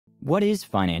What is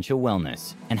financial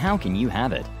wellness, and how can you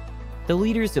have it? The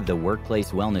leaders of the Workplace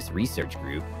Wellness Research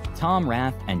Group, Tom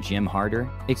Rath and Jim Harder,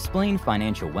 explain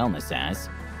financial wellness as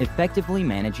effectively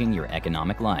managing your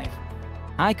economic life.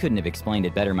 I couldn't have explained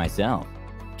it better myself.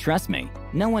 Trust me,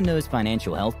 no one knows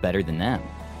financial health better than them.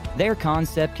 Their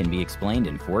concept can be explained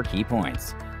in 4 key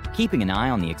points: keeping an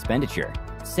eye on the expenditure,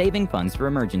 saving funds for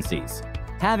emergencies,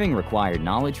 having required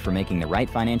knowledge for making the right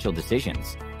financial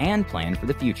decisions, and plan for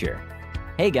the future.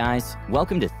 Hey guys,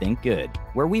 welcome to Think Good,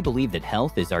 where we believe that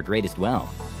health is our greatest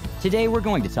wealth. Today we're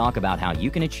going to talk about how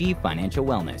you can achieve financial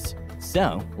wellness.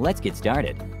 So, let's get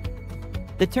started.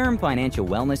 The term financial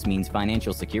wellness means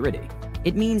financial security.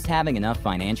 It means having enough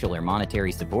financial or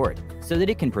monetary support so that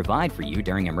it can provide for you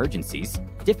during emergencies,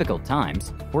 difficult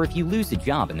times, or if you lose a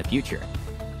job in the future.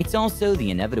 It's also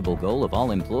the inevitable goal of all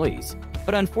employees.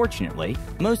 But unfortunately,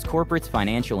 most corporates'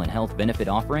 financial and health benefit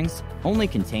offerings only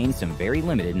contain some very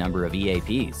limited number of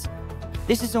EAPs.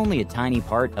 This is only a tiny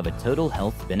part of a total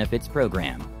health benefits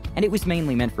program, and it was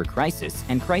mainly meant for crisis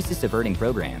and crisis averting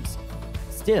programs.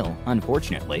 Still,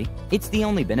 unfortunately, it's the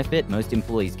only benefit most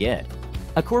employees get.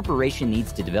 A corporation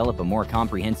needs to develop a more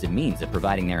comprehensive means of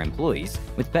providing their employees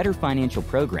with better financial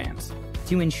programs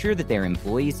to ensure that their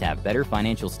employees have better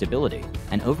financial stability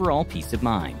and overall peace of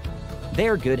mind.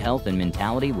 Their good health and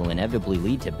mentality will inevitably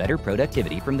lead to better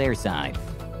productivity from their side.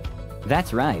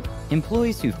 That's right,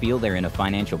 employees who feel they're in a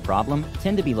financial problem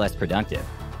tend to be less productive.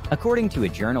 According to a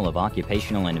Journal of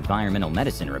Occupational and Environmental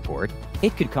Medicine report,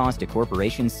 it could cost a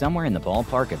corporation somewhere in the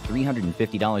ballpark of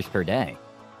 $350 per day.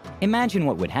 Imagine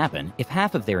what would happen if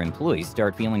half of their employees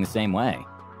start feeling the same way.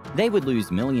 They would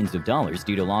lose millions of dollars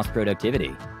due to lost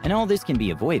productivity, and all this can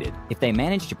be avoided if they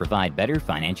manage to provide better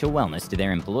financial wellness to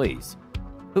their employees.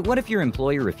 But what if your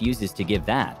employer refuses to give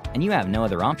that and you have no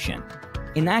other option?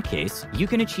 In that case, you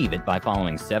can achieve it by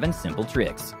following 7 simple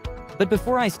tricks. But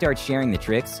before I start sharing the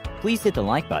tricks, please hit the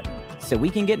like button so we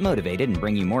can get motivated and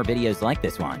bring you more videos like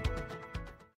this one.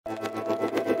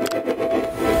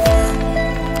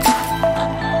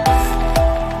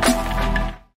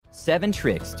 Seven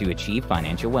tricks to achieve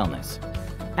financial wellness.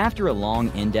 After a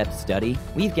long, in-depth study,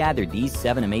 we've gathered these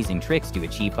 7 amazing tricks to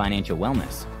achieve financial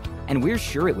wellness. And we're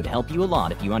sure it would help you a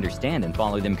lot if you understand and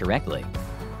follow them correctly.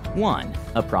 1.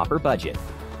 A proper budget.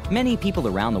 Many people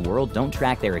around the world don't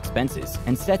track their expenses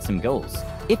and set some goals.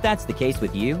 If that's the case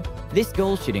with you, this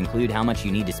goal should include how much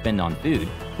you need to spend on food,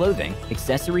 clothing,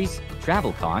 accessories,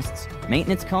 travel costs,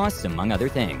 maintenance costs, among other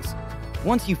things.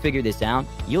 Once you figure this out,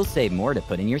 you'll save more to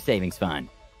put in your savings fund.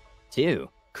 2.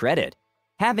 Credit.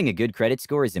 Having a good credit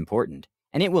score is important,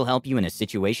 and it will help you in a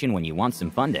situation when you want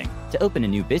some funding to open a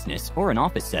new business or an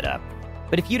office setup.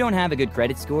 But if you don't have a good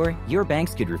credit score, your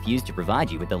banks could refuse to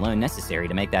provide you with the loan necessary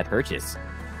to make that purchase.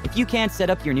 If you can't set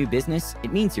up your new business,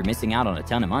 it means you're missing out on a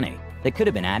ton of money that could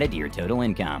have been added to your total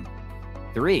income.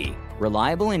 3.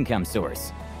 Reliable income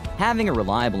source. Having a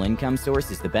reliable income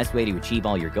source is the best way to achieve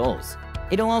all your goals.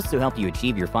 It'll also help you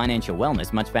achieve your financial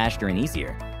wellness much faster and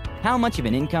easier. How much of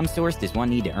an income source does one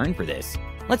need to earn for this?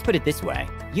 Let's put it this way,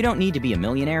 you don't need to be a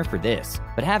millionaire for this,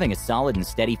 but having a solid and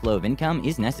steady flow of income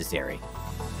is necessary.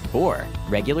 4.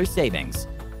 Regular savings.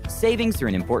 Savings are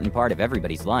an important part of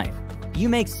everybody's life. You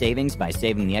make savings by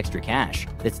saving the extra cash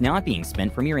that's not being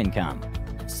spent from your income.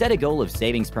 Set a goal of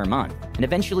savings per month, and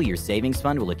eventually your savings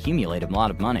fund will accumulate a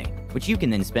lot of money, which you can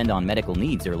then spend on medical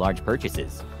needs or large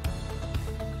purchases.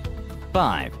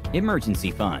 5.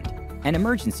 Emergency fund. An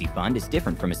emergency fund is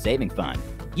different from a saving fund.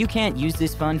 You can't use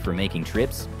this fund for making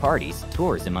trips, parties,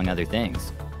 tours, among other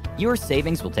things. Your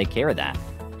savings will take care of that.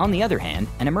 On the other hand,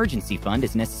 an emergency fund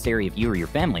is necessary if you or your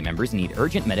family members need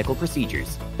urgent medical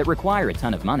procedures that require a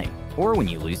ton of money, or when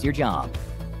you lose your job.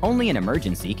 Only an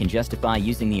emergency can justify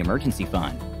using the emergency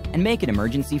fund, and make an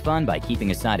emergency fund by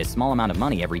keeping aside a small amount of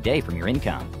money every day from your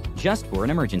income, just for an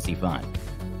emergency fund.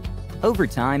 Over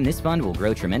time, this fund will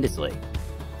grow tremendously.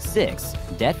 6.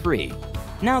 Debt-free.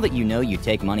 Now that you know you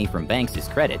take money from banks as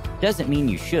credit, doesn't mean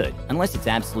you should, unless it's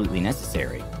absolutely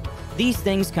necessary. These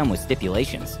things come with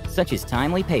stipulations, such as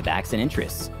timely paybacks and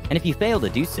interests, and if you fail to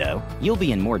do so, you'll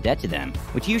be in more debt to them,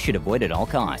 which you should avoid at all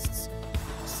costs.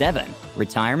 7.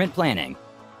 Retirement planning.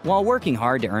 While working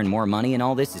hard to earn more money and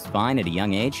all this is fine at a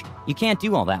young age, you can't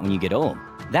do all that when you get old.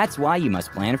 That's why you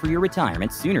must plan for your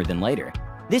retirement sooner than later.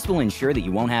 This will ensure that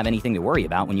you won't have anything to worry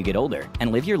about when you get older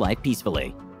and live your life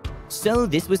peacefully. So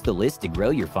this was the list to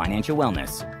grow your financial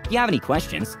wellness. If you have any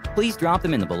questions, please drop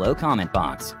them in the below comment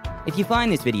box. If you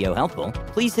find this video helpful,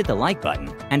 please hit the like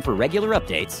button, and for regular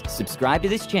updates, subscribe to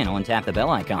this channel and tap the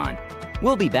bell icon.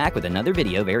 We'll be back with another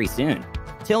video very soon.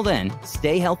 Till then,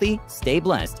 stay healthy, stay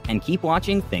blessed, and keep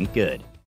watching Think Good.